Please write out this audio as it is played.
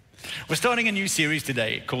We're starting a new series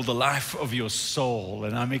today called The Life of Your Soul,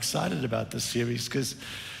 and I'm excited about this series because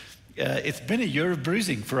it's been a year of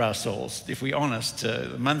bruising for our souls, if we're honest.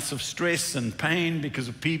 Months of stress and pain because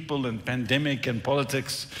of people and pandemic and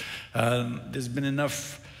politics. There's been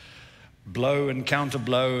enough blow and counter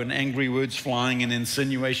blow and angry words flying and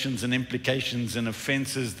insinuations and implications and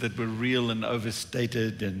offenses that were real and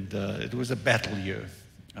overstated, and it was a battle year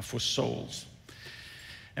for souls.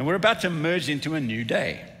 And we're about to emerge into a new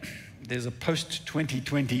day. There's a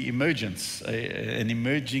post-2020 emergence, an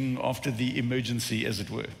emerging after the emergency, as it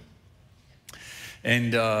were.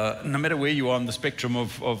 And no matter where you are on the spectrum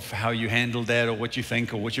of how you handle that or what you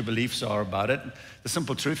think or what your beliefs are about it, the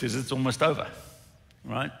simple truth is it's almost over,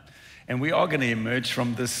 right? And we are going to emerge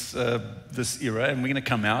from this era, and we're going to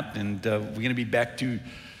come out, and we're going to be back to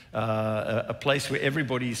a place where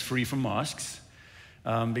everybody is free from masks.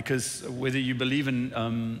 Because whether you believe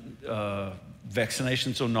in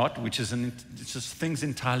vaccinations or not, which is it's just things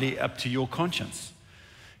entirely up to your conscience,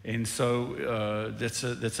 and so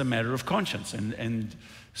that's a matter of conscience. And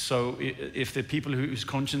so if there are people whose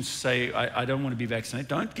conscience say I don't want to be vaccinated,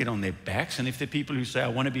 don't get on their backs. And if there are people who say I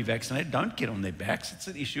want to be vaccinated, don't get on their backs. It's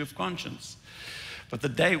an issue of conscience. But the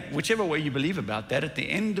day, whichever way you believe about that, at the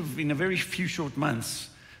end of in a very few short months,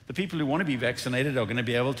 the people who want to be vaccinated are going to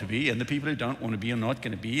be able to be, and the people who don't want to be are not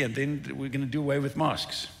going to be, and then we're going to do away with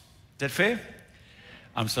masks. Is that fair?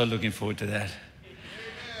 I'm so looking forward to that.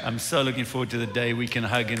 I'm so looking forward to the day we can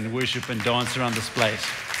hug and worship and dance around this place.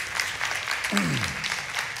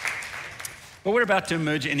 But we're about to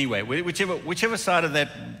emerge anyway. Whichever side of that,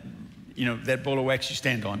 that ball of wax you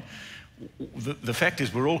stand on, the fact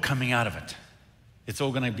is we're all coming out of it. It's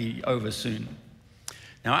all going to be over soon.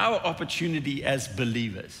 Now, our opportunity as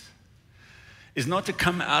believers is not to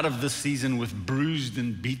come out of this season with bruised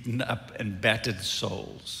and beaten up and battered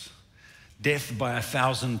souls, death by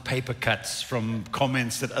 1,000 paper cuts from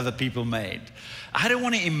comments that other people made. I don't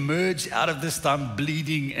want to emerge out of this time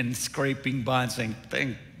bleeding and scraping by and saying,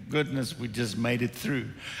 thank goodness we just made it through.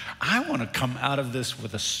 I want to come out of this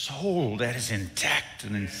with a soul that is intact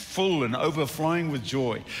and in full and overflowing with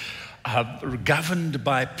joy, governed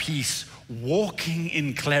by peace, walking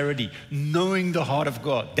in clarity, knowing the heart of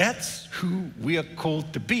God. That's who we are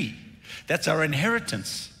called to be. That's our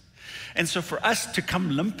inheritance. And so for us to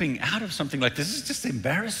come limping out of something like this is just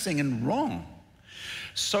embarrassing and wrong.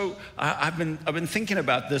 So I've been thinking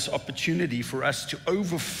about this opportunity for us to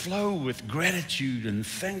overflow with gratitude and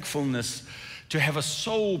thankfulness, to have a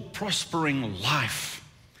soul prospering life.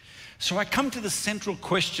 So I come to the central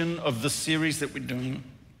question of the series that we're doing,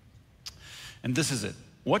 and this is it.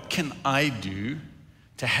 What can I do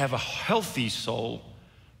to have a healthy soul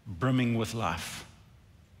brimming with life?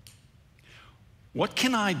 What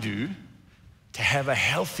can I do to have a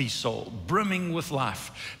healthy soul brimming with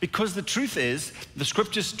life? Because the truth is, the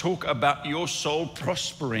scriptures talk about your soul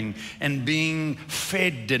prospering and being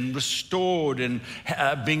fed and restored and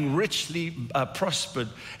being richly prospered.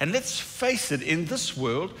 And let's face it, in this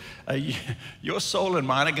world, your soul and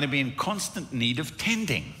mine are going to be in constant need of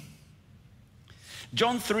tending.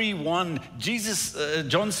 John 3:1,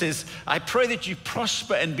 John says, I pray that you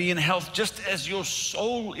prosper and be in health just as your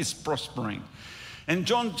soul is prospering. And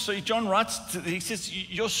John writes, he says,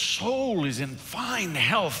 your soul is in fine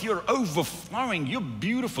health. You're overflowing. You're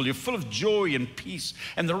beautiful. You're full of joy and peace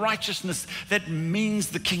and the righteousness that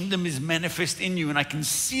means the kingdom is manifest in you. And I can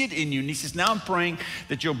see it in you. And he says, now I'm praying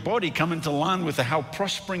that your body come into line with how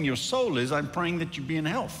prospering your soul is. I'm praying that you be in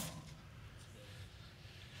health.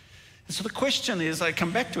 So the question is, I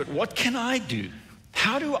come back to it, what can I do?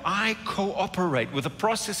 How do I cooperate with the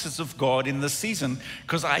processes of God in this season?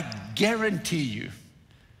 Because I guarantee you,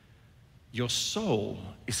 your soul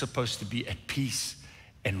is supposed to be at peace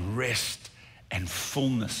and rest and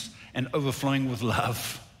fullness and overflowing with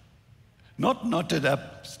love. Not knotted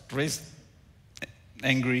up, stressed,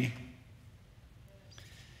 angry.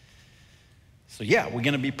 So yeah, we're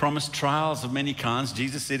going to be promised trials of many kinds.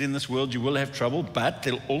 Jesus said, in this world you will have trouble, but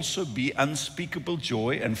there'll also be unspeakable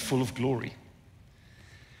joy and full of glory.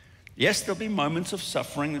 Yes, there'll be moments of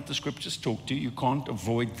suffering that the scriptures talk to. You can't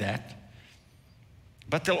avoid that.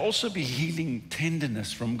 But there'll also be healing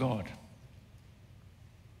tenderness from God.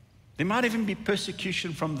 There might even be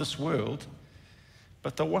persecution from this world,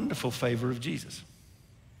 but the wonderful favor of Jesus.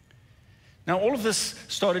 Now, all of this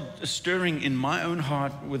started stirring in my own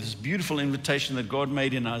heart with this beautiful invitation that God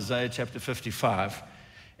made in Isaiah chapter 55.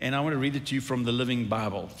 And I want to read it to you from the Living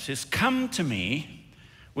Bible. It says, come to me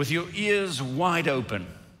with your ears wide open.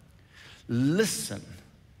 Listen,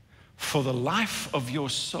 for the life of your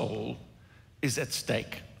soul is at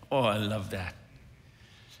stake. Oh, I love that.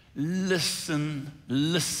 listen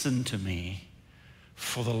to me,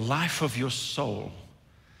 for the life of your soul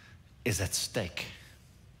is at stake.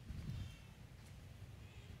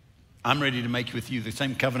 I'm ready to make with you the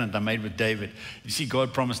same covenant I made with David. You see,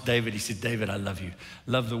 God promised David, he said, David, I love you.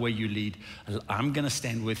 Love the way you lead. I'm going to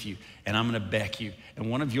stand with you, and I'm going to back you. And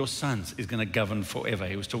one of your sons is going to govern forever.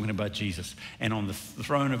 He was talking about Jesus. And on the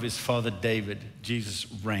throne of his father David, Jesus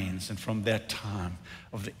reigns. And from that time,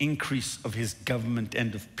 of the increase of his government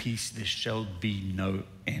and of peace, there shall be no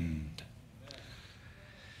end.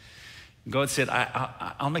 God said,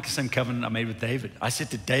 I'll make the same covenant I made with David. I said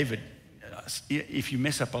to David, if you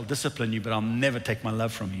mess up, I'll discipline you, but I'll never take my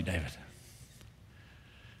love from you, David.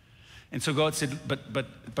 And so God said,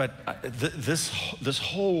 this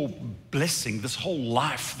whole blessing, this whole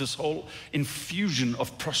life, this whole infusion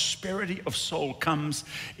of prosperity of soul comes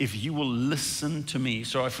if you will listen to me.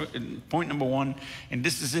 So point number one, and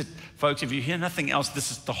this is it, folks, if you hear nothing else,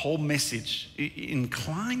 this is the whole message.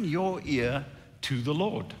 Incline your ear to the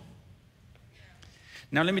Lord.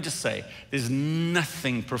 Now, let me just say, there's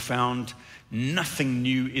nothing profound, nothing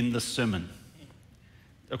new in the sermon,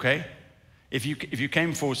 okay? If you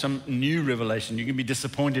came for some new revelation, you can be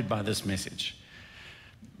disappointed by this message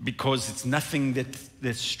because it's nothing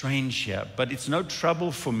that's strange here. But it's no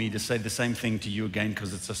trouble for me to say the same thing to you again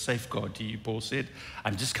because it's a safeguard to you, Paul said.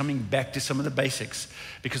 I'm just coming back to some of the basics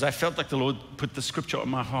because I felt like the Lord put the scripture on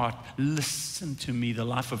my heart. Listen to me, the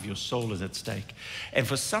life of your soul is at stake. And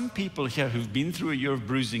for some people here who've been through a year of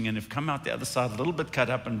bruising and have come out the other side a little bit cut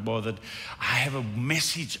up and bothered, I have a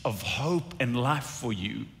message of hope and life for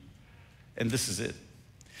you. And this is it.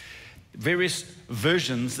 Various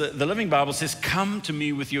versions, the Living Bible says, come to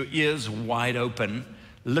me with your ears wide open,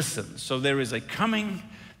 listen. So there is a coming,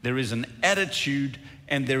 there is an attitude,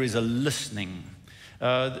 and there is a listening.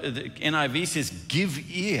 The NIV says, give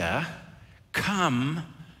ear, come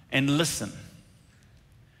and listen.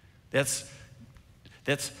 That's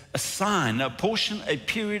a sign, a portion, a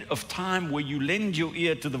period of time where you lend your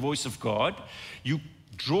ear to the voice of God. You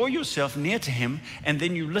draw yourself near to him, and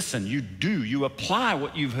then you listen. You apply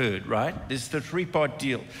what you've heard, right? This is the three-part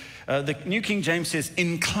deal. The New King James says,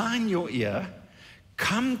 incline your ear,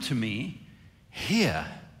 come to me, hear,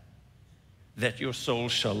 that your soul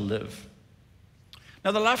shall live.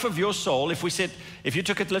 Now, the life of your soul, if you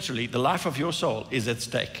took it literally, the life of your soul is at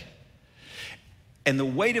stake. And the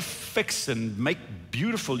way to fix and make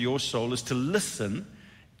beautiful your soul is to listen,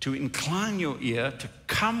 to incline your ear, to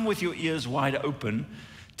come with your ears wide open,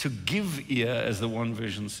 to give ear, as the one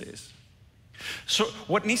version says. So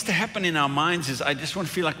what needs to happen in our minds is, I just want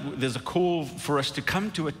to feel like there's a call for us to come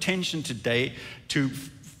to attention today, to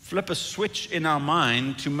flip a switch in our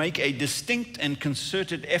mind, to make a distinct and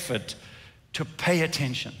concerted effort to pay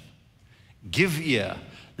attention. Give ear,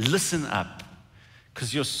 listen up,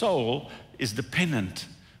 because your soul is dependent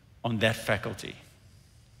on that faculty.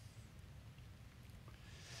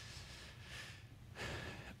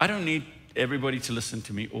 I don't need everybody to listen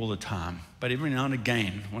to me all the time, but every now and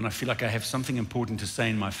again, when I feel like I have something important to say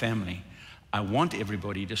in my family, I want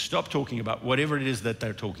everybody to stop talking about whatever it is that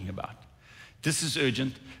they're talking about. This is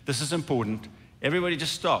urgent. This is important. Everybody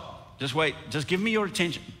just stop. Just wait. Just give me your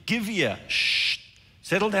attention. Give ear. Shh.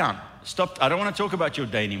 Settle down. Stop. I don't want to talk about your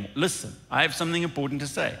day anymore. Listen. I have something important to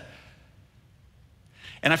say.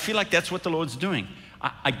 And I feel like that's what the Lord's doing.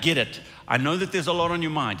 I get it. I know that there's a lot on your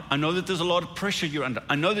mind. I know that there's a lot of pressure you're under.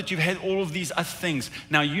 I know that you've had all of these other things.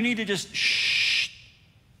 Now you need to just shh.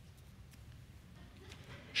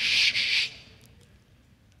 Shh.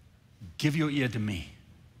 Give your ear to me.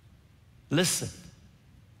 Listen.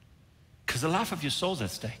 Because the life of your soul's at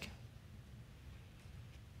stake.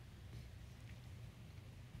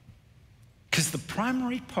 Because the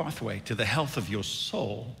primary pathway to the health of your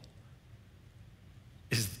soul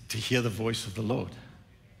is to hear the voice of the Lord.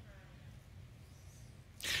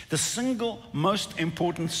 The single most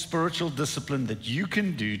important spiritual discipline that you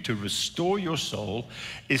can do to restore your soul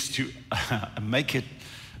is to make it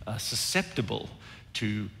susceptible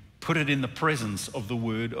to put it in the presence of the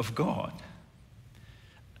Word of God.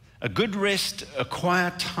 A good rest, a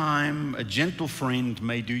quiet time, a gentle friend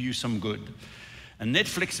may do you some good. A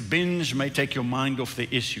Netflix binge may take your mind off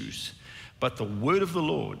the issues, but the Word of the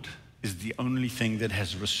Lord is the only thing that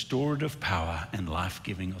has restorative power and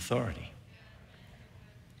life-giving authority.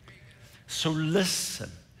 So listen,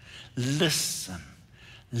 listen,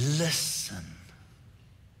 listen,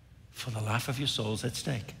 for the life of your soul is at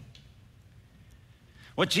stake.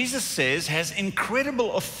 What Jesus says has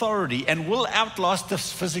incredible authority and will outlast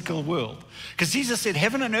this physical world. Because Jesus said,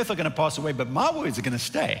 heaven and earth are going to pass away, but my words are going to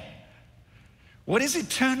stay. What is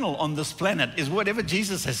eternal on this planet is whatever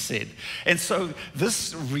Jesus has said. And so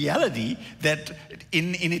this reality that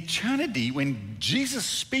in eternity, when Jesus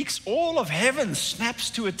speaks, all of heaven snaps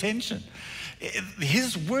to attention.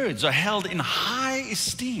 His words are held in high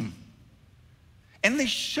esteem. And they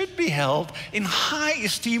should be held in high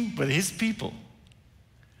esteem by his people.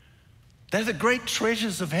 They're the great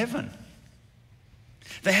treasures of heaven.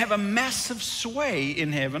 They have a massive sway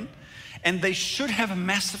in heaven, and they should have a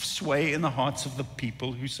massive sway in the hearts of the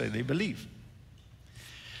people who say they believe.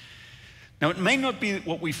 Now, it may not be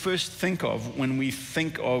what we first think of when we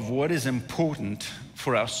think of what is important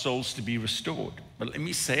for our souls to be restored. But let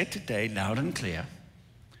me say it today loud and clear.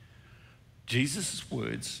 Jesus'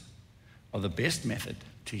 words are the best method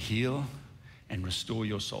to heal and restore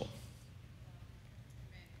your soul.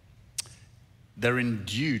 They're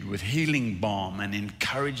endued with healing balm and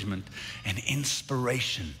encouragement and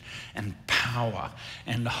inspiration and power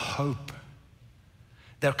and hope.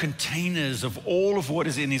 They're containers of all of what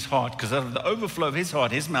is in his heart, because out of the overflow of his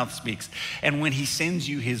heart, his mouth speaks. And when he sends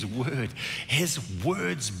you his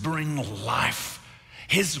words bring life.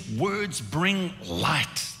 His words bring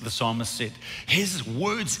light, the psalmist said. His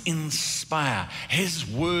words inspire. His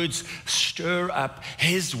words stir up.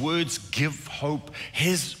 His words give hope.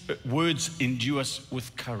 His words endue us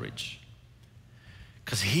with courage.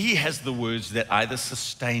 Because he has the words that either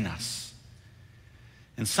sustain us,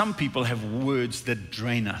 and some people have words that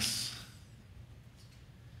drain us.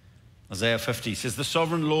 Isaiah 50 says, the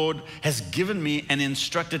sovereign Lord has given me an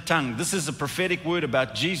instructed tongue. This is a prophetic word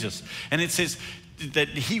about Jesus. And it says that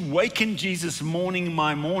he wakened Jesus morning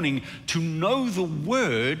by morning to know the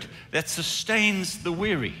word that sustains the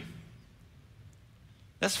weary.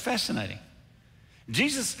 That's fascinating.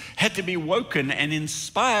 Jesus had to be woken and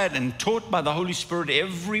inspired and taught by the Holy Spirit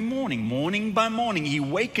every morning. Morning by morning, he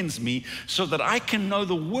wakens me so that I can know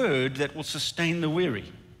the word that will sustain the weary.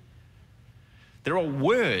 There are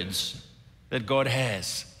words that God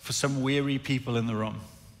has for some weary people in the room.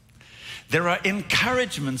 There are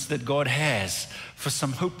encouragements that God has for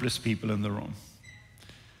some hopeless people in the room.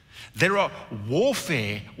 There are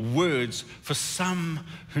warfare words for some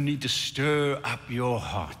who need to stir up your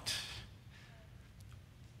heart.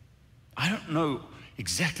 I don't know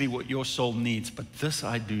exactly what your soul needs, but this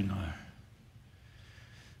I do know.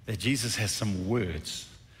 That Jesus has some words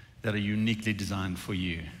that are uniquely designed for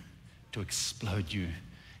you to explode you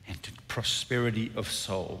into prosperity of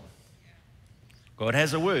soul. God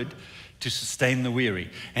has a word to sustain the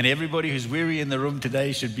weary. And everybody who's weary in the room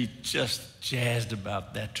today should be just jazzed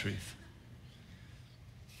about that truth.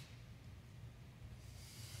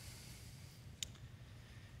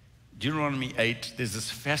 Deuteronomy 8, there's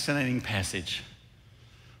this fascinating passage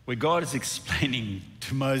where God is explaining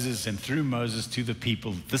to Moses and through Moses to the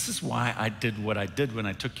people, this is why I did what I did when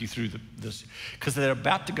I took you through this, because they're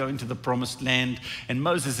about to go into the promised land, and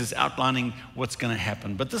Moses is outlining what's going to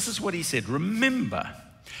happen. But this is what he said, remember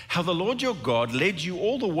how the Lord your God led you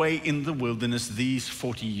all the way in the wilderness these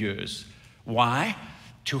 40 years. Why?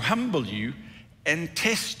 To humble you and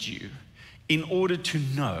test you in order to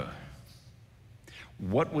know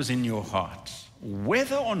what was in your heart,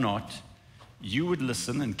 whether or not you would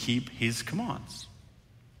listen and keep his commands.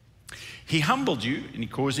 He humbled you in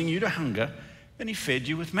causing you to hunger, and he fed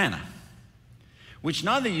you with manna, which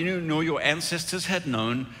neither you nor your ancestors had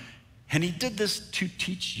known, and he did this to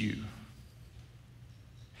teach you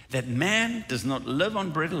that man does not live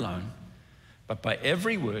on bread alone, but by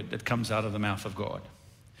every word that comes out of the mouth of God.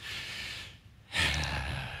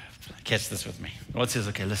 Catch this with me. God says,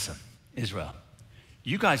 okay, listen, Israel,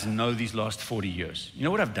 you guys know these last 40 years. You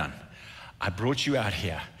know what I've done? I brought you out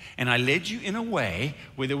here, and I led you in a way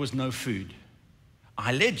where there was no food.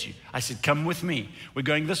 I led you. I said, come with me. We're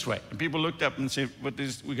going this way. And people looked up and said, what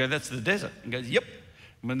is? We go, that's the desert. He goes, yep.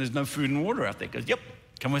 When there's no food and water out there, he goes, yep,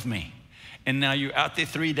 come with me. And now you're out there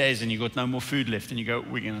 3 days and you've got no more food left, and you go,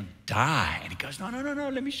 we're going to die. And he goes, no,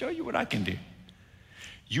 let me show you what I can do.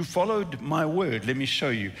 You followed my word, let me show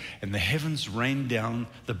you. And the heavens rained down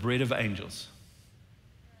the bread of angels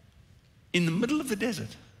in the middle of the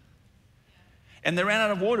desert. And they ran out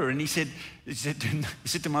of water, and he said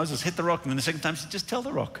to Moses, hit the rock. And then the second time he said, just tell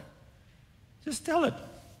the rock. Just tell it.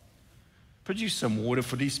 Produce some water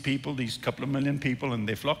for these people, these couple of million people and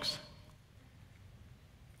their flocks.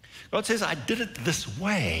 God says, I did it this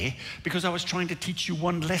way because I was trying to teach you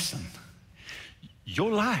one lesson.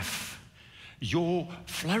 Your life, your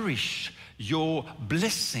flourish, your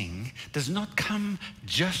blessing does not come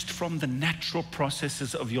just from the natural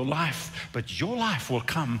processes of your life, but your life will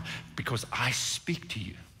come because I speak to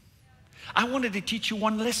you. I wanted to teach you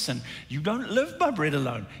one lesson. You don't live by bread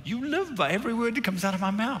alone. You live by every word that comes out of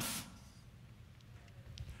my mouth.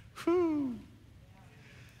 Whew.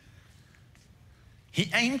 He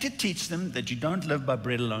aimed to teach them that you don't live by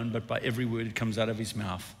bread alone, but by every word that comes out of his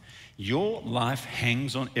mouth. Your life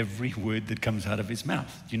hangs on every word that comes out of his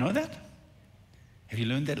mouth. Do you know that? Have you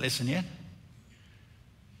learned that lesson yet?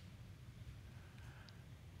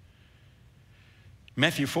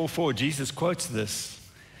 Matthew 4:4, Jesus quotes this.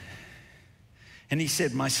 And he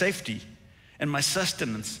said, my safety and my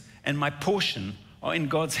sustenance and my portion are in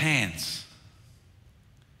God's hands.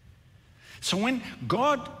 So when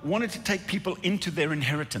God wanted to take people into their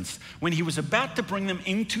inheritance, when he was about to bring them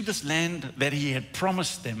into this land that he had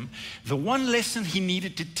promised them, the one lesson he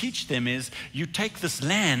needed to teach them is, you take this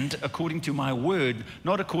land according to my word,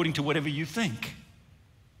 not according to whatever you think.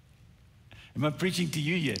 Am I preaching to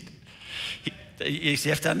you yet? Yes,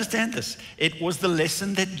 you have to understand this. It was the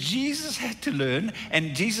lesson that Jesus had to learn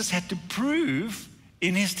and Jesus had to prove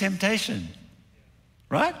in his temptation.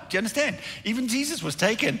 Right? Do you understand? Even Jesus was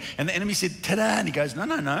taken and the enemy said, ta-da, and he goes, no,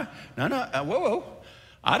 whoa.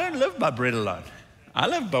 I don't live by bread alone. I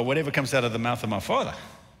live by whatever comes out of the mouth of my Father.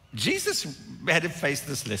 Jesus had to face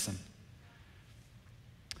this lesson.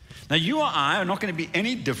 Now, you or I are not going to be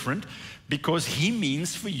any different because he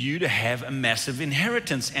means for you to have a massive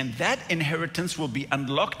inheritance. And that inheritance will be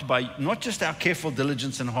unlocked by not just our careful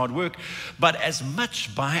diligence and hard work, but as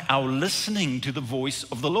much by our listening to the voice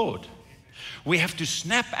of the Lord. We have to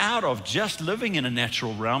snap out of just living in a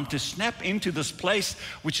natural realm to snap into this place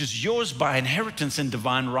which is yours by inheritance and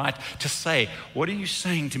divine right to say, what are you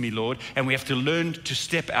saying to me, Lord? And we have to learn to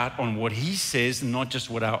step out on what he says and not just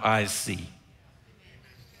what our eyes see.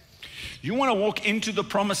 You want to walk into the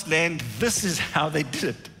promised land, this is how they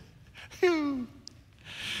did it. You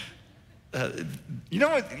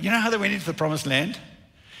know how they went into the promised land?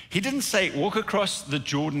 He didn't say, walk across the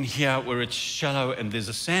Jordan here where it's shallow and there's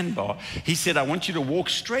a sandbar. He said, I want you to walk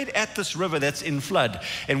straight at this river that's in flood.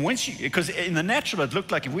 And because in the natural, it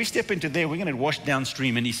looked like if we step into there, we're going to wash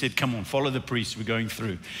downstream. And he said, come on, follow the priests, we're going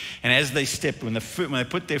through. And as they stepped, when they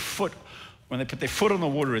put their foot on the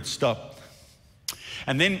water, it stopped.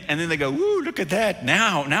 And then they go, woo, look at that.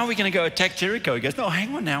 Now we're going to go attack Jericho. He goes, no,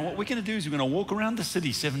 hang on now. What we're going to do is we're going to walk around the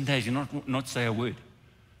city 7 days and not say a word.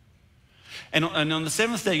 And on the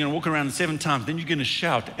seventh day, you're going to walk around 7 times. Then you're going to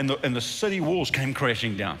shout, and the city walls came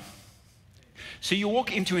crashing down. So you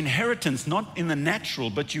walk into inheritance, not in the natural,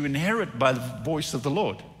 but you inherit by the voice of the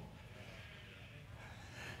Lord.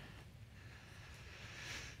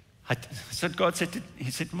 God said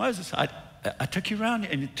to Moses, I took you around,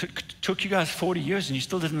 and it took you guys 40 years, and you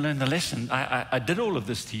still didn't learn the lesson. I did all of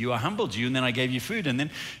this to you. I humbled you, and then I gave you food. And then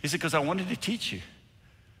he said, because I wanted to teach you.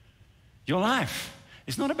 Your life.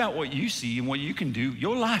 It's not about what you see and what you can do.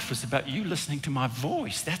 Your life is about you listening to my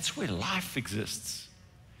voice. That's where life exists.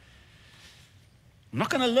 I'm not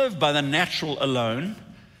going to live by the natural alone,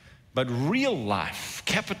 but real life,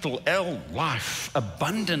 capital L life,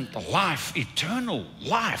 abundant life, eternal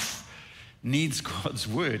life needs God's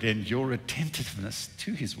word and your attentiveness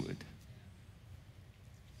to his word.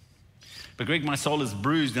 But Greg, my soul is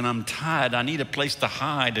bruised and I'm tired. I need a place to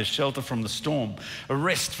hide, a shelter from the storm, a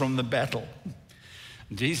rest from the battle.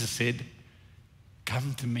 Jesus said,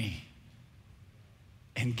 come to me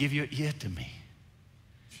and give your ear to me,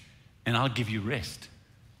 and I'll give you rest,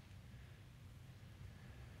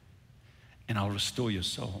 and I'll restore your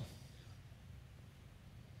soul.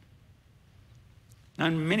 Now,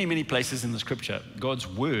 in many, many places in the scripture, God's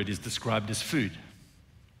word is described as food.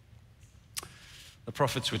 The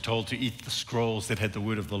prophets were told to eat the scrolls that had the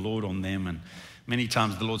word of the Lord on them, and many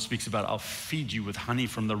times the Lord speaks about, I'll feed you with honey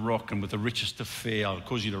from the rock and with the richest of fare. I'll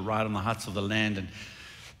cause you to ride on the huts of the land. And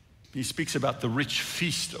he speaks about the rich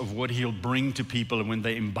feast of what he'll bring to people, and when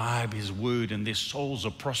they imbibe his word and their souls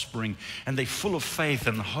are prospering and they're full of faith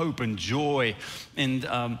and hope and joy. And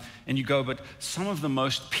you go, but some of the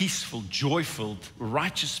most peaceful, joyful,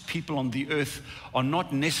 righteous people on the earth are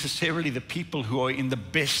not necessarily the people who are in the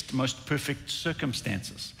best, most perfect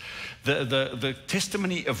circumstances. The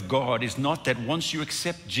testimony of God is not that once you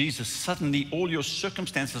accept Jesus, suddenly all your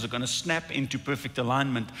circumstances are going to snap into perfect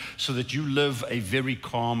alignment so that you live a very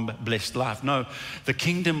calm, blessed life. No, the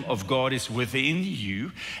kingdom of God is within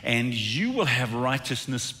you, and you will have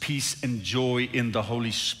righteousness, peace, and joy in the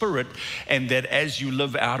Holy Spirit, and that as you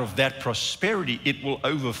live out of that prosperity, it will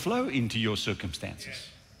overflow into your circumstances.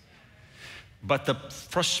 But the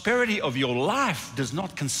prosperity of your life does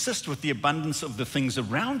not consist with the abundance of the things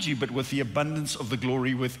around you, but with the abundance of the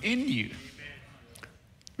glory within you.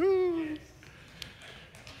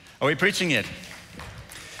 Are we preaching yet?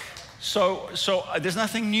 So there's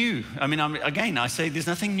nothing new. I mean, I say there's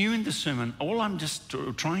nothing new in this sermon. All I'm just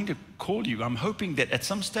trying to call you, I'm hoping that at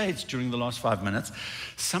some stage during the last 5 minutes,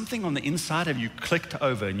 something on the inside of you clicked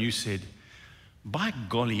over and you said, by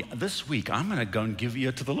golly, this week I'm going to go and give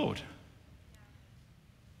ear to the Lord.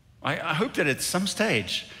 I hope that at some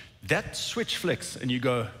stage that switch flicks and you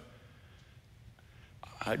go,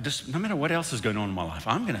 no matter what else is going on in my life,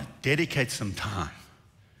 I'm going to dedicate some time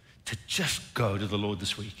to just go to the Lord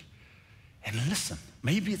this week and listen.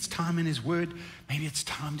 Maybe it's time in His Word. Maybe it's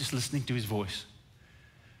time just listening to His voice.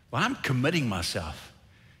 But I'm committing myself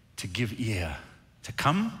to give ear, to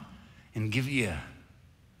come and give ear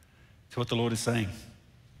to what the Lord is saying.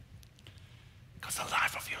 Because the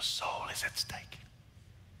life of your soul is at stake.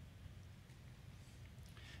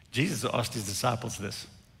 Jesus asked His disciples this.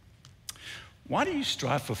 Why do you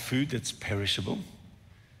strive for food that's perishable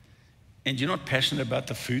and you're not passionate about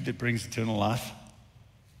the food that brings eternal life?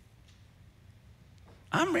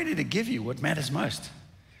 I'm ready to give you what matters most.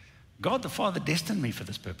 God the Father destined me for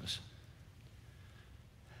this purpose.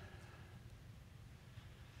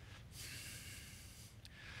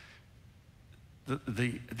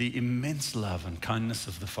 The immense love and kindness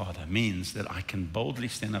of the Father means that I can boldly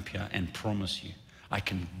stand up here and promise you, I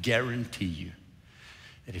can guarantee you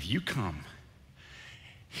that if you come,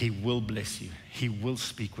 He will bless you. He will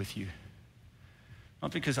speak with you.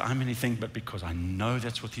 Not because I'm anything, but because I know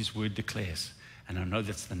that's what His Word declares. And I know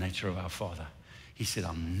that's the nature of our Father. He said,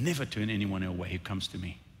 I'll never turn anyone away who comes to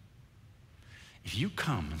me. If you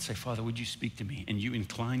come and say, Father, would you speak to me? And you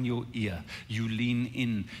incline your ear, you lean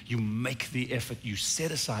in, you make the effort, you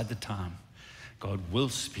set aside the time, God will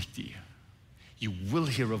speak to you. You will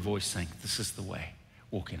hear a voice saying, this is the way,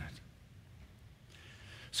 walk in it.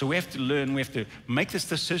 So we have to learn, we have to make this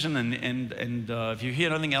decision, and if you hear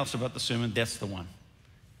nothing else about the sermon, that's the one.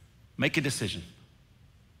 Make a decision.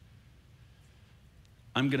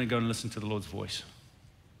 I'm going to go and listen to the Lord's voice.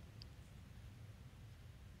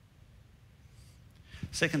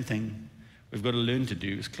 Second thing we've got to learn to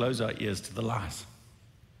do is close our ears to the lies.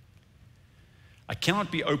 I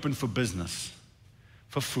cannot be open for business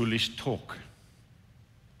for foolish talk.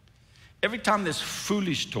 Every time there's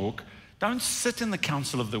foolish talk, don't sit in the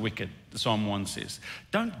counsel of the wicked, Psalm 1 says.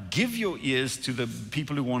 Don't give your ears to the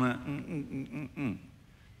people who want to.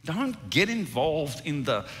 Don't get involved in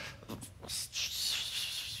the.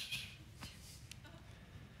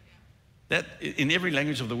 That, in every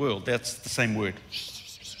language of the world, that's the same word.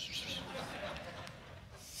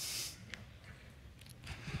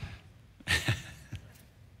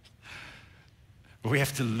 We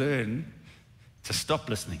have to learn to stop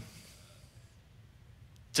listening.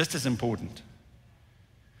 Just as important.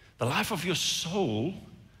 The life of your soul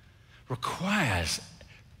requires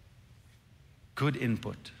good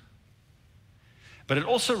input. But it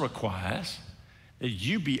also requires that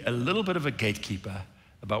you be a little bit of a gatekeeper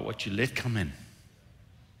about what you let come in.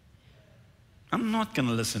 I'm not going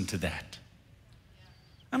to listen to that.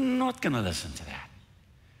 I'm not going to listen to that.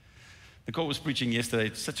 Nicole was preaching yesterday.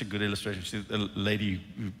 It's such a good illustration. She's a lady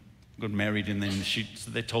who got married, and then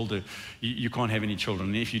they told her, you can't have any children.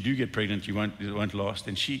 And if you do get pregnant, it won't last.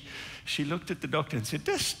 And she looked at the doctor and said,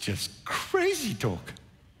 that's just crazy talk.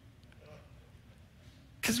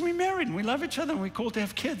 Because we're married and we love each other and we're called to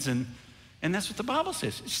have kids. And that's what the Bible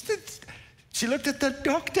says. She looked at the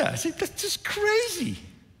doctor. She said, that's just crazy.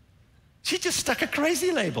 She just stuck a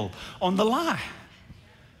crazy label on the lie.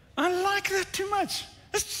 I like that too much.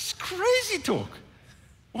 That's just crazy talk.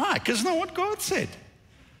 Why? Because it's not what God said.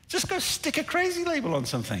 Just go stick a crazy label on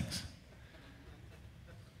some things.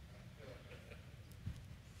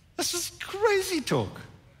 This is crazy talk.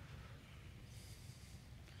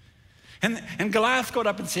 And Goliath got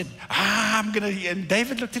up and said, and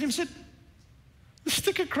David looked at him and said,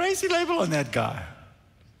 stick a crazy label on that guy.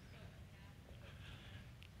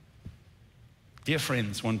 Dear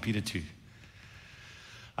friends, 1 Peter 2.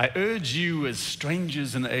 I urge you as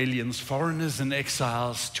strangers and aliens, foreigners and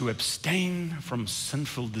exiles, to abstain from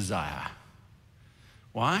sinful desire.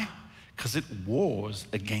 Why? Because it wars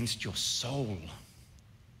against your soul.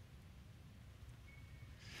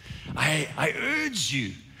 I urge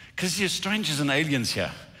you, because you're strangers and aliens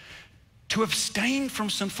here, to abstain from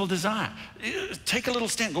sinful desire. Take a little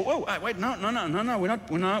stand. Go, whoa, wait, no.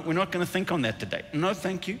 We're not going to think on that today. No,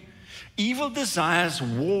 thank you. Evil desires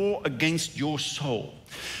war against your soul.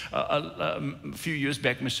 A few years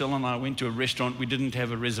back, Michelle and I went to a restaurant. We didn't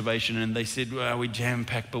have a reservation, and they said, well, we're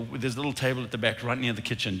jam-packed, but there's a little table at the back right near the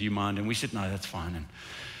kitchen. Do you mind? And we said, no, that's fine. And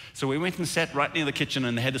so we went and sat right near the kitchen,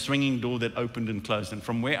 and they had a swinging door that opened and closed. And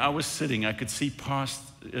from where I was sitting, I could see past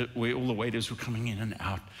where all the waiters were coming in and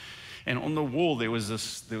out. And on the wall there was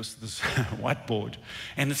this whiteboard,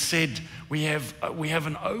 and it said, we've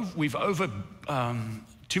over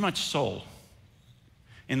too much sole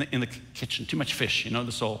in the kitchen, too much fish, you know,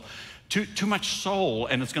 the sole, too much sole,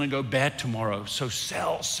 and it's going to go bad tomorrow. So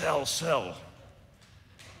sell, sell, sell.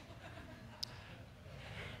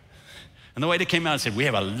 And the waiter came out and said, we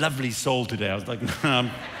have a lovely sole today. I was like, no,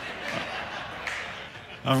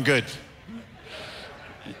 I'm good.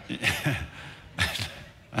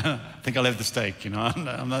 I think I'll have the steak, you know.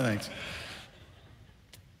 No thanks.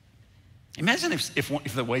 Imagine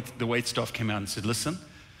if the wait staff came out and said, listen,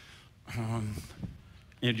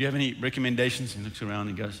 do you have any recommendations? He looks around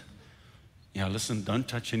and he goes, yeah, listen, don't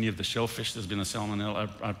touch any of the shellfish. There's been a salmonella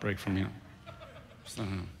outbreak from here. So,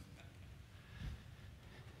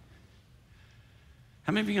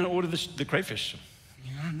 how many of you are going to order the crayfish?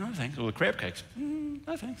 You know, no thanks. Or the crab cakes?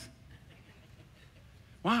 No thanks.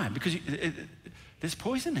 Why? Because there's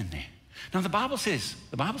poison in there. Now the Bible says,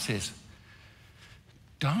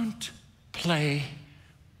 don't play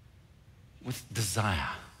with desire.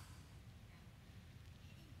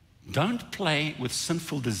 Don't play with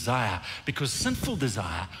sinful desire, because sinful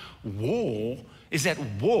desire, is at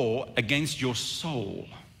war against your soul.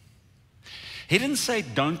 He didn't say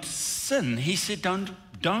don't sin. He said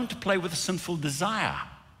don't play with a sinful desire.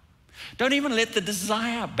 Don't even let the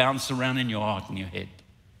desire bounce around in your heart and your head.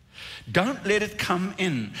 Don't let it come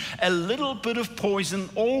in. A little bit of poison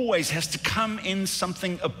always has to come in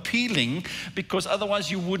something appealing, because otherwise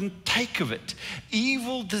you wouldn't take of it.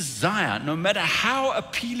 Evil desire, no matter how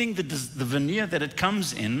appealing the veneer that it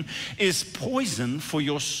comes in, is poison for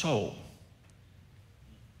your soul.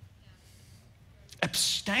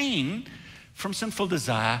 Abstain from sinful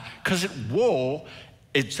desire, because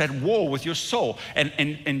it's at war with your soul.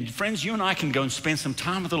 And friends, you and I can go and spend some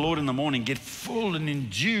time with the Lord in the morning, get full and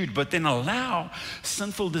endued, but then allow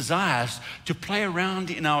sinful desires to play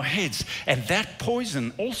around in our heads. And that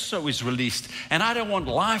poison also is released. And I don't want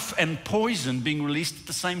life and poison being released at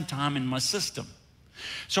the same time in my system.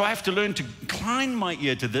 So I have to learn to incline my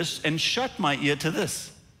ear to this and shut my ear to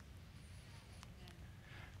this.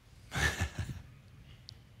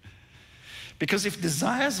 Because if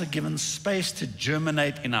desires are given space to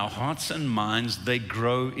germinate in our hearts and minds, they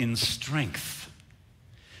grow in strength.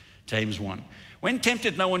 James 1. When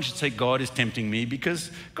tempted, no one should say, God is tempting me,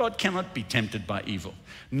 because God cannot be tempted by evil,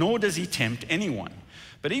 nor does he tempt anyone.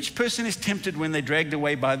 But each person is tempted when they're dragged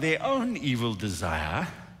away by their own evil desire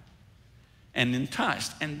and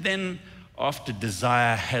enticed. And then after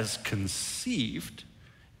desire has conceived,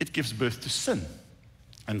 it gives birth to sin.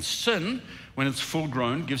 And sin, when it's full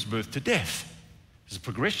grown, gives birth to death. There's a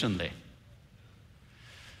progression there.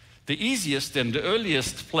 The easiest and the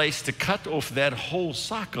earliest place to cut off that whole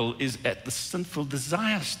cycle is at the sinful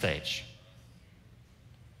desire stage.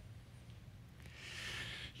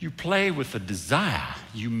 You play with the desire,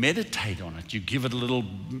 you meditate on it, you give it a little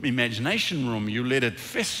imagination room, you let it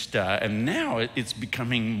fester, and now it's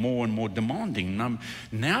becoming more and more demanding.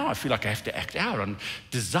 Now I feel like I have to act out. And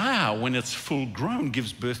desire, when it's full grown,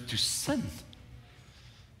 gives birth to sin.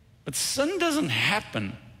 But sin doesn't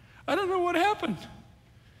happen. I don't know what happened.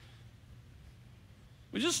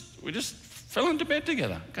 We just fell into bed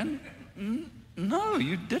together. No,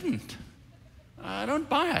 you didn't. I don't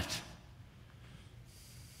buy it.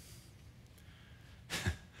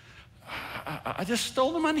 I just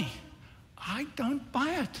stole the money. I don't buy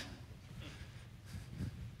it.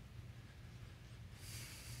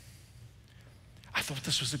 I thought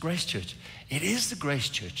this was the Grace Church. It is the Grace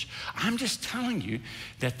Church. I'm just telling you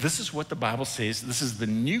that this is what the Bible says. This is the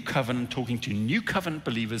new covenant, talking to new covenant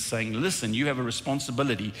believers, saying, listen, you have a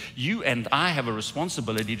responsibility. You and I have a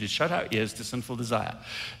responsibility to shut our ears to sinful desire.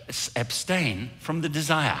 Abstain from the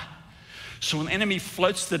desire. So when the enemy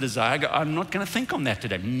floats the desire, go, I'm not going to think on that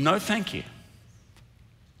today. No, thank you.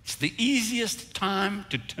 It's the easiest time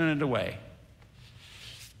to turn it away.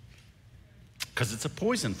 Because it's a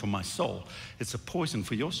poison for my soul. It's a poison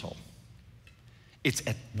for your soul. It's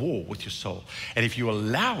at war with your soul. And if you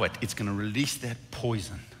allow it, it's going to release that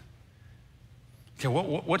poison. Okay,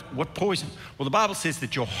 what poison? Well, the Bible says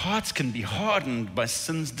that your hearts can be hardened by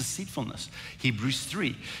sin's deceitfulness. Hebrews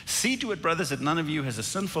 3. See to it, brothers, that none of you has a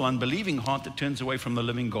sinful, unbelieving heart that turns away from the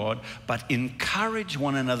living God, but encourage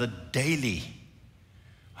one another daily.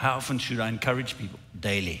 How often should I encourage people?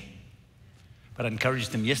 Daily. But I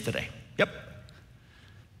encouraged them yesterday. Yep.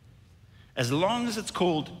 As long as it's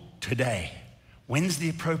called today. When's the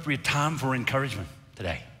appropriate time for encouragement?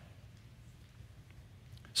 Today.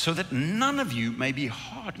 So that none of you may be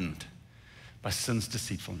hardened by sin's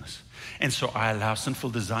deceitfulness. And so I allow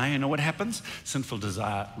sinful desire. You know what happens? Sinful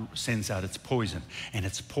desire sends out its poison. And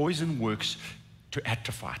its poison works to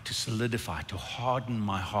atrophy, to solidify, to harden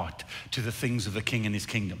my heart to the things of the King and his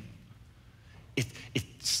kingdom.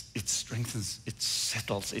 It strengthens, it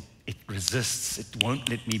settles, it resists. It won't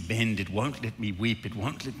let me bend. It won't let me weep. It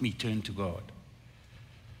won't let me turn to God.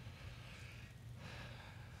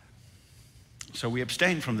 So we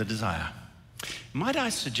abstain from the desire. Might I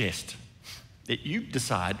suggest that you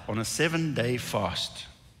decide on a 7-day fast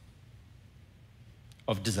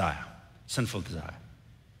of desire, sinful desire.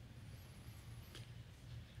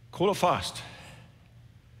 Call a fast.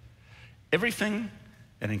 Everything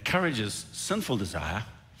that encourages sinful desire,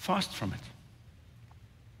 fast from it.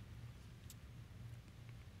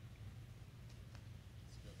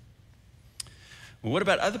 Well, what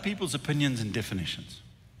about other people's opinions and definitions?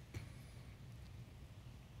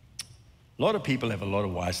 A lot of people have a lot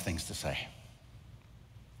of wise things to say.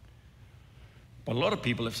 But a lot of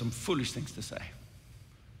people have some foolish things to say.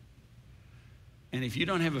 And if you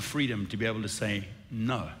don't have a freedom to be able to say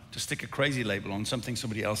no, to stick a crazy label on something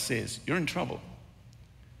somebody else says, you're in trouble.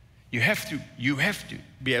 You have to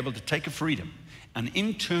be able to take a freedom, an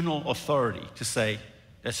internal authority to say,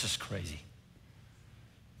 that's just crazy.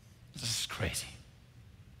 This is crazy.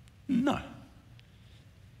 No.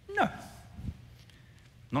 No. I'm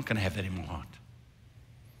not going to have that in my heart.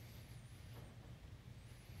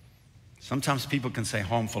 Sometimes people can say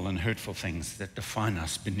harmful and hurtful things that define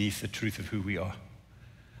us beneath the truth of who we are.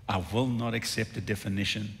 I will not accept a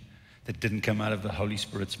definition that didn't come out of the Holy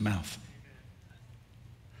Spirit's mouth.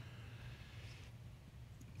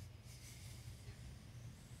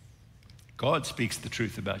 God speaks the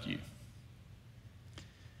truth about you.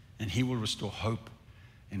 And he will restore hope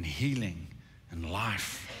and healing and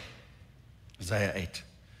life. Isaiah 8.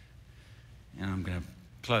 And I'm going to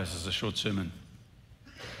close as a short sermon.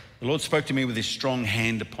 The Lord spoke to me with his strong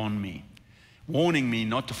hand upon me, warning me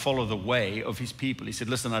not to follow the way of his people. He said,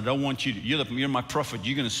 listen, I don't want you to, you're my prophet.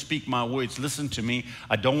 You're going to speak my words. Listen to me.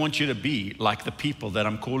 I don't want you to be like the people that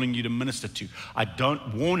I'm calling you to minister to.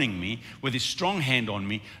 Warning me with his strong hand on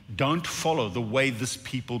me, don't follow the way this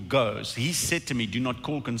people goes. He said to me, do not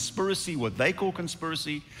call conspiracy what they call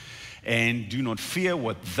conspiracy, and do not fear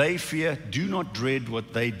what they fear. Do not dread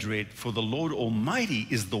what they dread. For the Lord Almighty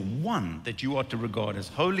is the one that you are to regard as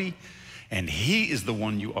holy, and he is the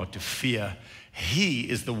one you are to fear. He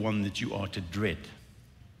is the one that you are to dread.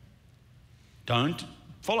 Don't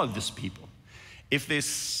follow this people. If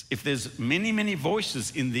there's many, many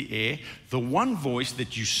voices in the air, the one voice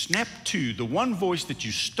that you snap to, the one voice that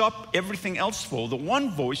you stop everything else for, the one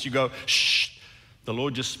voice you go, shh, the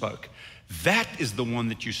Lord just spoke. That is the one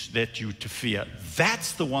that you to fear.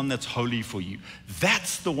 That's the one that's holy for you.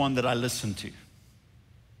 That's the one that I listen to.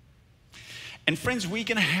 And friends, we're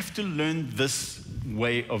going to have to learn this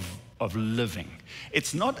way of living.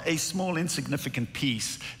 It's not a small, insignificant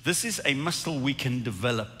piece. This is a muscle we can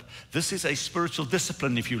develop. This is a spiritual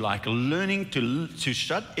discipline, if you like, learning to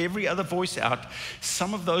shut every other voice out.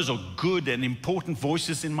 Some of those are good and important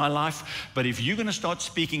voices in my life, but if you're going to start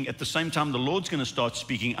speaking at the same time the Lord's going to start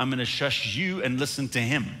speaking, I'm going to shush you and listen to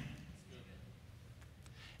him.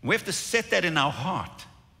 We have to set that in our heart.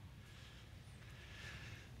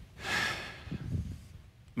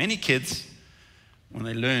 Many kids, when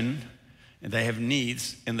they learn and they have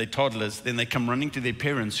needs and they're toddlers, then they come running to their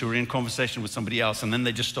parents who are in conversation with somebody else, and then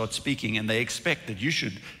they just start speaking, and they expect that you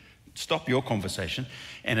should stop your conversation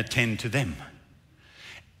and attend to them.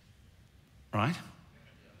 Right?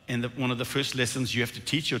 And one of the first lessons you have to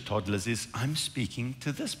teach your toddlers is, I'm speaking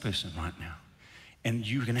to this person right now, and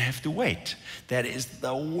you're going to have to wait. That is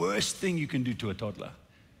the worst thing you can do to a toddler.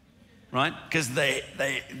 Right? Because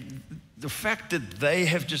the fact that they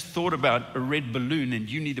have just thought about a red balloon and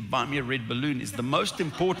you need to buy me a red balloon is the most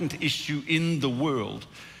important issue in the world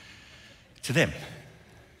to them.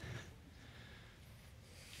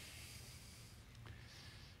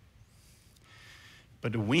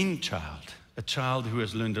 But a weaned child, a child who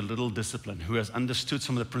has learned a little discipline, who has understood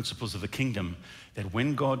some of the principles of the kingdom, that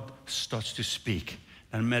when God starts to speak,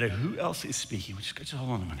 no matter who else is speaking, we just go,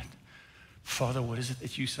 hold on a minute. Father, what is it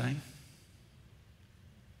that you're saying?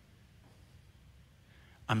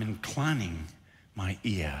 I'm inclining my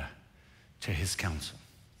ear to his counsel.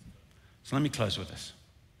 So let me close with this.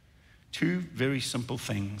 2 very simple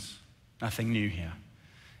things, nothing new here.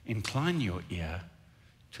 Incline your ear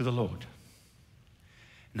to the Lord.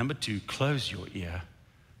 Number 2, close your ear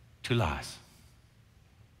to lies.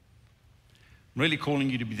 I'm really calling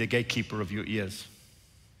you to be the gatekeeper of your ears.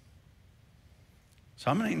 So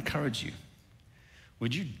I'm going to encourage you.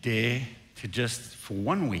 Would you dare to just, for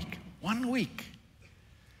 1 week, 1 week.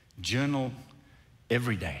 Journal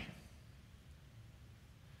every day.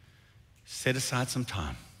 Set aside some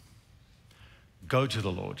time. Go to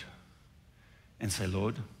the Lord and say,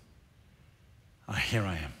 Lord, here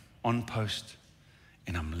I am, on post,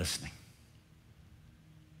 and I'm listening.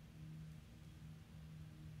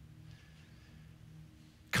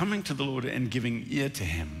 Coming to the Lord and giving ear to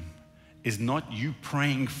Him is not you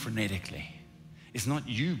praying frenetically. It's not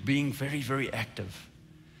you being very, very active.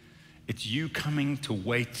 It's you coming to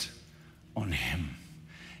wait on Him.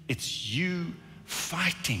 It's you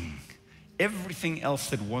fighting everything else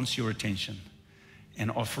that wants your attention and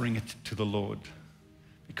offering it to the Lord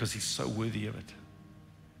because He's so worthy of it.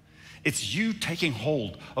 It's you taking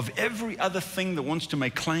hold of every other thing that wants to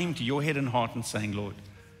make claim to your head and heart and saying, Lord,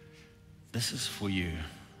 this is for you.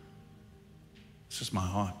 This is my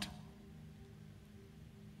heart.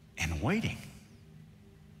 And waiting.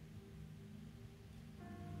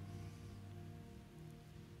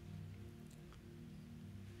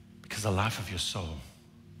 Because the life of your soul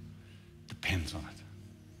depends on it.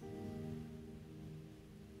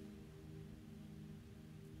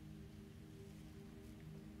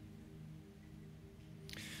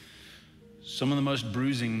 Some of the most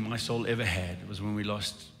bruising my soul ever had was when we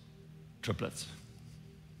lost triplets.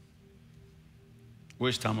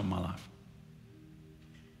 Worst time of my life.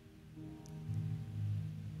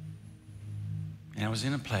 And I was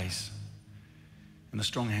in a place, and the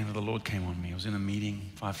strong hand of the Lord came on me. I was in a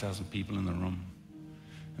meeting, 5,000 people in the room.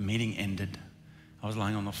 The meeting ended. I was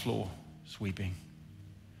lying on the floor, weeping.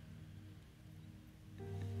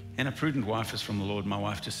 And a prudent wife is from the Lord. My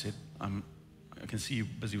wife just said, I can see you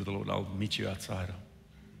busy with the Lord. I'll meet you outside.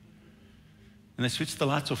 And they switched the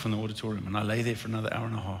lights off in the auditorium, and I lay there for another hour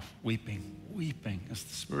and a half, weeping as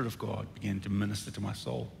the Spirit of God began to minister to my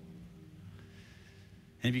soul.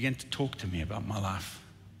 And He began to talk to me about my life.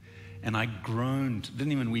 And I groaned,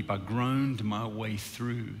 didn't even weep, I groaned my way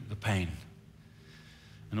through the pain.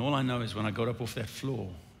 And all I know is when I got up off that floor,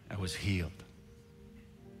 I was healed.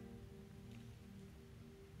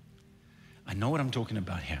 I know what I'm talking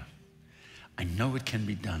about here. I know it can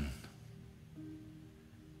be done.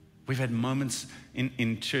 We've had moments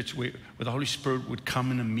in church where the Holy Spirit would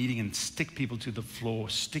come in a meeting and stick people to the floor,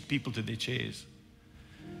 stick people to their chairs.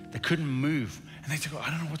 They couldn't move. And they'd go, I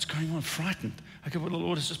don't know what's going on, frightened. I go, well, the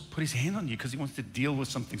Lord has just put His hand on you because He wants to deal with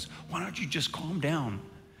some things. Why don't you just calm down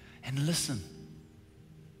and listen?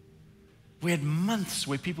 We had months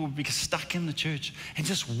where people would be stuck in the church and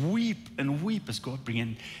just weep and weep as God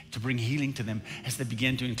began to bring healing to them as they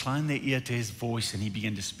began to incline their ear to His voice and He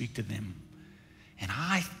began to speak to them. And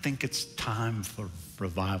I think it's time for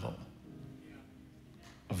revival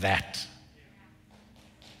of that.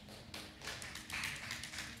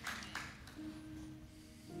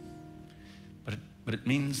 But it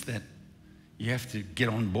means that you have to get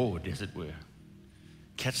on board, as it were.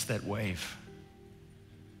 Catch that wave.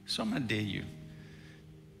 So I'm going to dare you.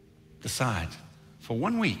 Decide for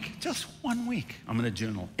 1 week, just 1 week, I'm going to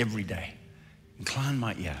journal every day. Incline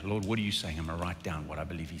my ear. Lord, what are you saying? I'm going to write down what I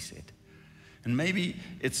believe He said. And maybe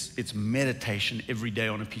it's meditation every day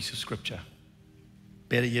on a piece of scripture.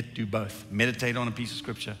 Better yet, do both. Meditate on a piece of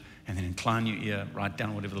scripture and then incline your ear, write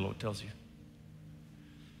down whatever the Lord tells you.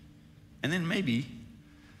 And then maybe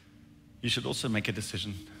you should also make a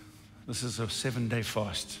decision. This is a 7-day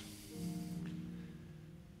fast.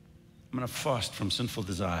 I'm going to fast from sinful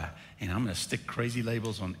desire, and I'm going to stick crazy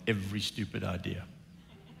labels on every stupid idea.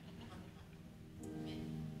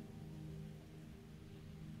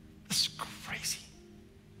 That's crazy.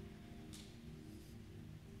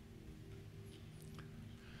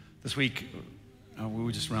 This week, we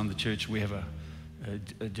were just around the church. We have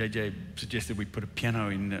JJ suggested we put a piano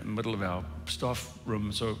in the middle of our staff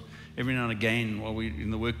room. So every now and again, while we're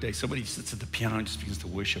in the workday, somebody sits at the piano and just begins to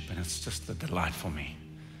worship, and it's just a delight for me.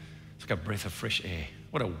 It's like a breath of fresh air.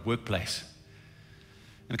 What a workplace.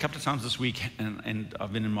 And a couple of times this week, and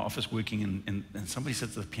I've been in my office working, and somebody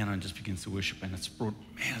sits at the piano and just begins to worship, and it's brought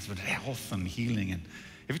health and healing. And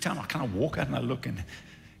every time I kind of walk out and I look, and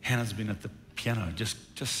Hannah's been at the piano, just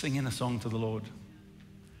singing a song to the Lord.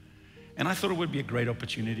 And I thought it would be a great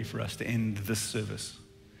opportunity for us to end this service,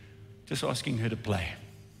 just asking her to play.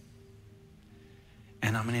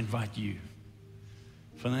 And I'm going to invite you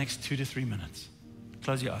for the next 2 to 3 minutes.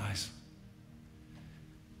 Close your eyes.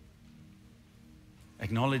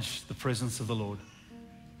 Acknowledge the presence of the Lord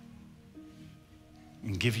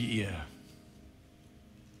and give your ear.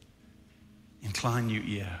 Incline your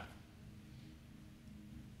ear.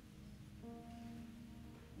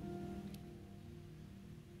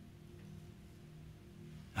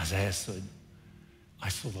 Isaiah said, I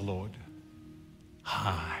saw the Lord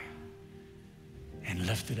high and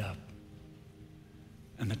lifted up.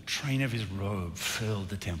 And the train of his robe filled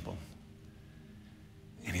the temple.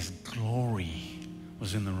 And his glory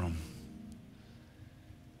was in the room.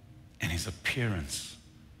 And his appearance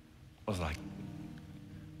was like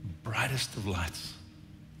brightest of lights.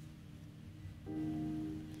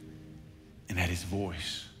 And at his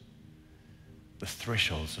voice, the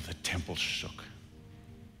thresholds of the temple shook.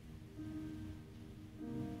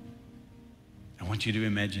 I want you to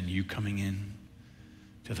imagine you coming in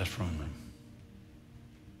to the throne room.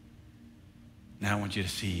 Now I want you to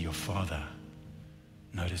see your Father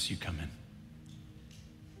notice you come in.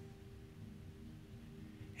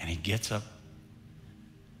 And he gets up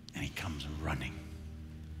and he comes running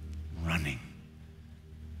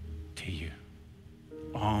to you.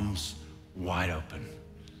 Arms wide open,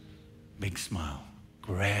 big smile,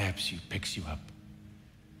 grabs you, picks you up,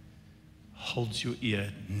 holds your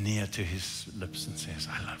ear near to his lips and says,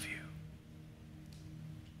 I love you.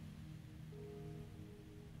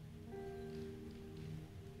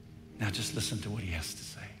 Now just listen to what he has to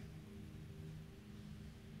say.